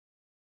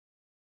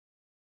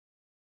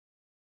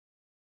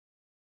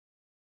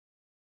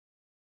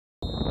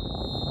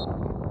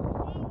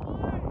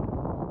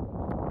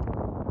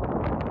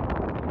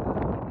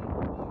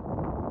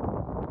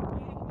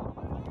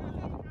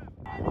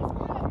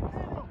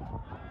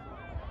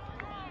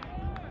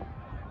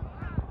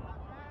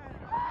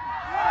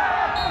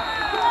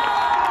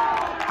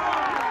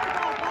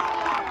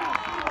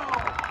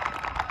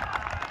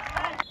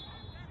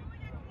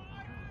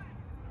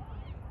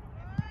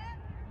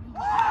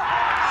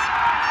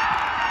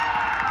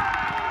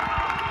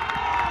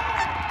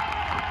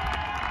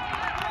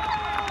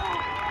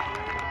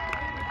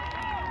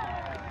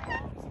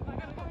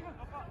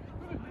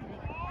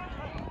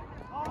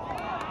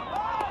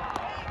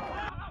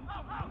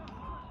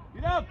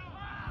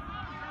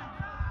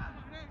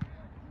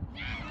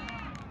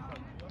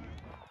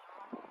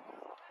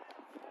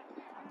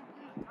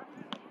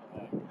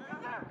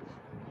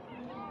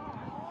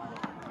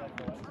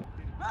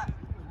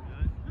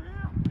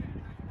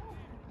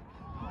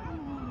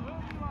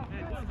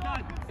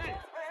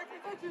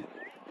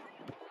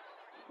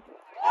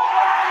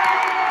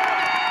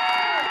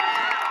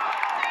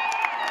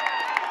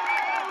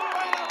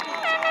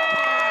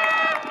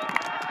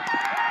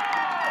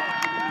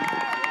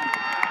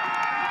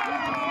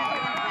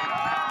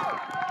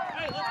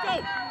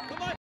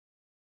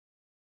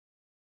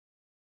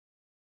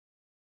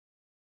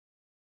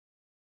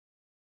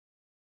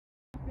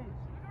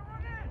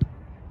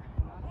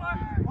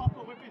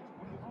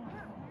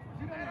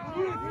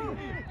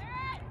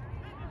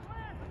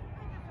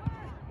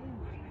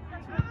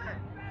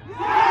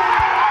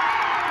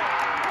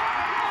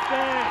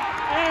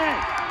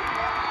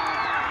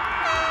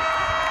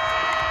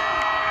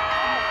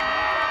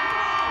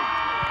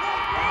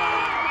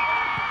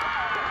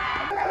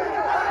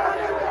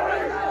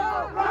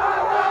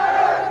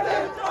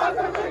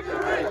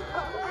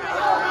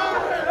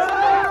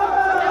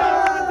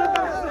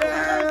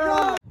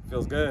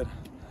Feels good.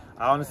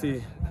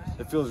 Honestly,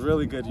 it feels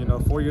really good. You know,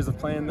 4 years of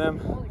playing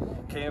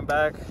them, came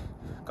back,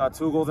 got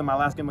 2 goals in my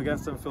last game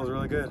against them. Feels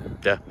really good.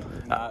 Yeah.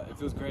 It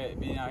feels great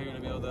being out here to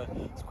be able to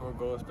score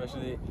goals,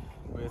 especially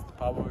with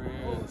Pablo over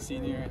here,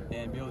 senior,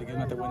 and be able to give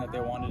them the win that they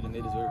wanted and they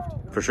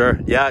deserved. For sure.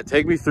 Yeah,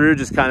 take me through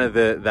just kind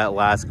of that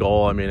last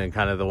goal. I mean, and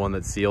kind of the one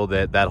that sealed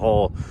it. That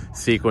whole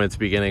sequence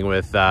beginning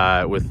with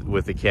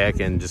the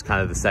kick and just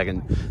kind of the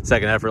second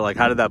effort. Like,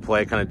 how did that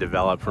play kind of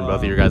develop from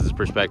both of your guys'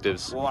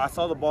 perspectives? Well, I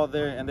saw the ball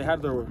there, and they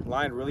had their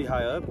line really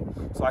high up,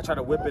 so I tried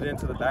to whip it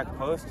into the back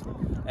post,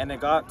 and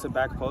it got to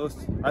back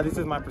post. At least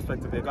this is my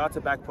perspective. It got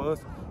to back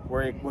post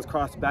where it was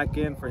crossed back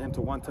in for him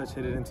to one touch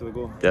hit it into the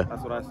goal. Yeah,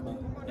 that's what I saw.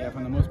 Yeah,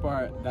 from the most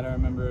part, that I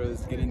remember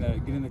is getting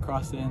the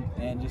cross in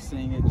and just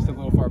seeing it just a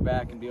little far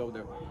back and be able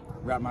to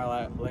wrap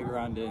my leg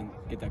around it and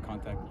get that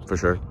contact. For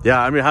sure. Yeah,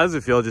 I mean, how does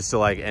it feel just to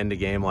like end a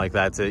game like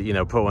that, to, you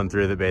know, put one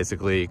through that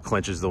basically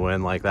clinches the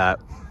win like that?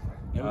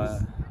 It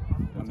was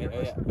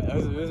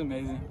it was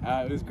amazing.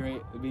 It was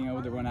great being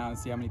able to run out and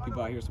see how many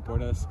people out here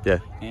support us. Yeah.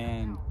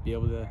 And be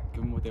able to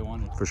give them what they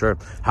wanted. For sure.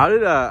 How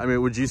did I mean,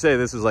 would you say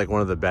this was like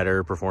one of the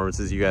better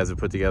performances you guys have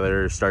put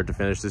together start to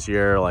finish this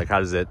year? Like, how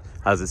does it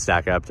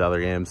stack up to other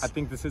games? I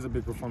think this is a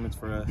big performance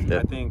for us. Yeah.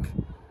 I think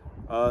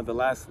the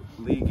last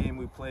league game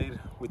we played,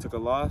 we took a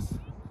loss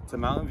to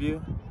Mountain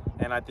View,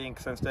 and I think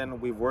since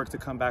then we've worked to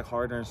come back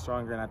harder and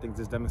stronger, and I think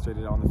this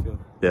demonstrated it on the field.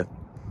 Yeah.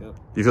 Yep.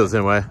 You feel the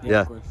same way?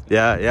 Yeah. Of course.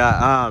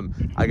 Yeah.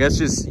 I guess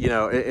just, you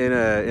know, in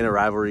a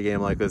rivalry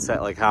game like this,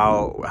 like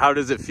how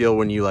does it feel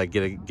when you like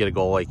get a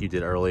goal like you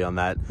did early on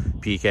that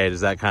PK?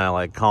 Does that kind of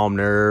like calm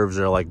nerves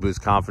or like boost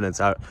confidence?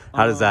 How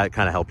does that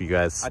kind of help you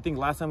guys? I think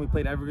last time we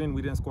played Evergreen,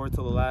 we didn't score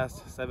till the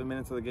last 7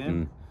 minutes of the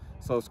game.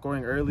 So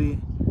scoring early,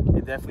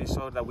 it definitely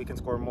showed that we can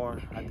score more.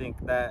 I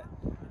think that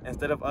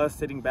instead of us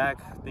sitting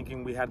back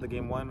thinking we had the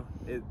game won,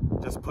 it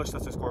just pushed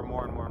us to score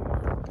more and more and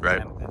more.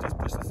 Right. And it just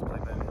pushed us to play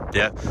better.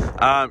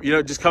 Yeah. You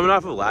know, just coming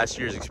off of last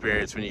year's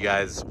experience when you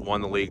guys won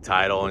the league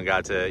title and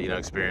got to, you know,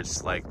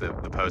 experience like the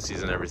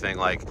postseason and everything,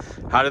 like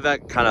how did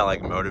that kind of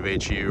like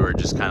motivate you or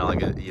just kind of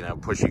like, you know,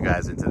 push you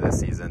guys into this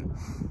season?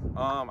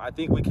 I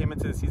think we came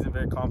into the season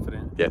very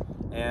confident. Yeah.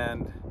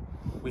 And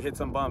we hit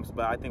some bumps,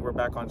 but I think we're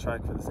back on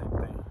track for the same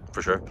thing.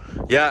 For sure.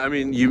 Yeah, I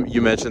mean,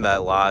 you mentioned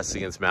that loss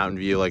against Mountain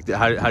View. Like,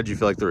 how did you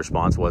feel like the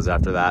response was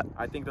after that?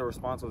 I think the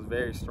response was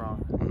very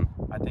strong.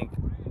 I think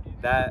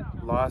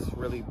that loss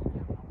really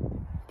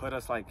put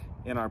us like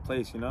in our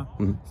place, you know?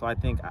 So I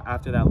think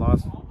after that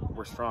loss,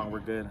 we're strong,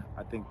 we're good.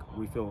 I think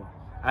we feel,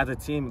 as a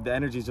team, the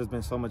energy's just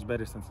been so much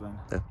better since then.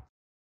 Yeah.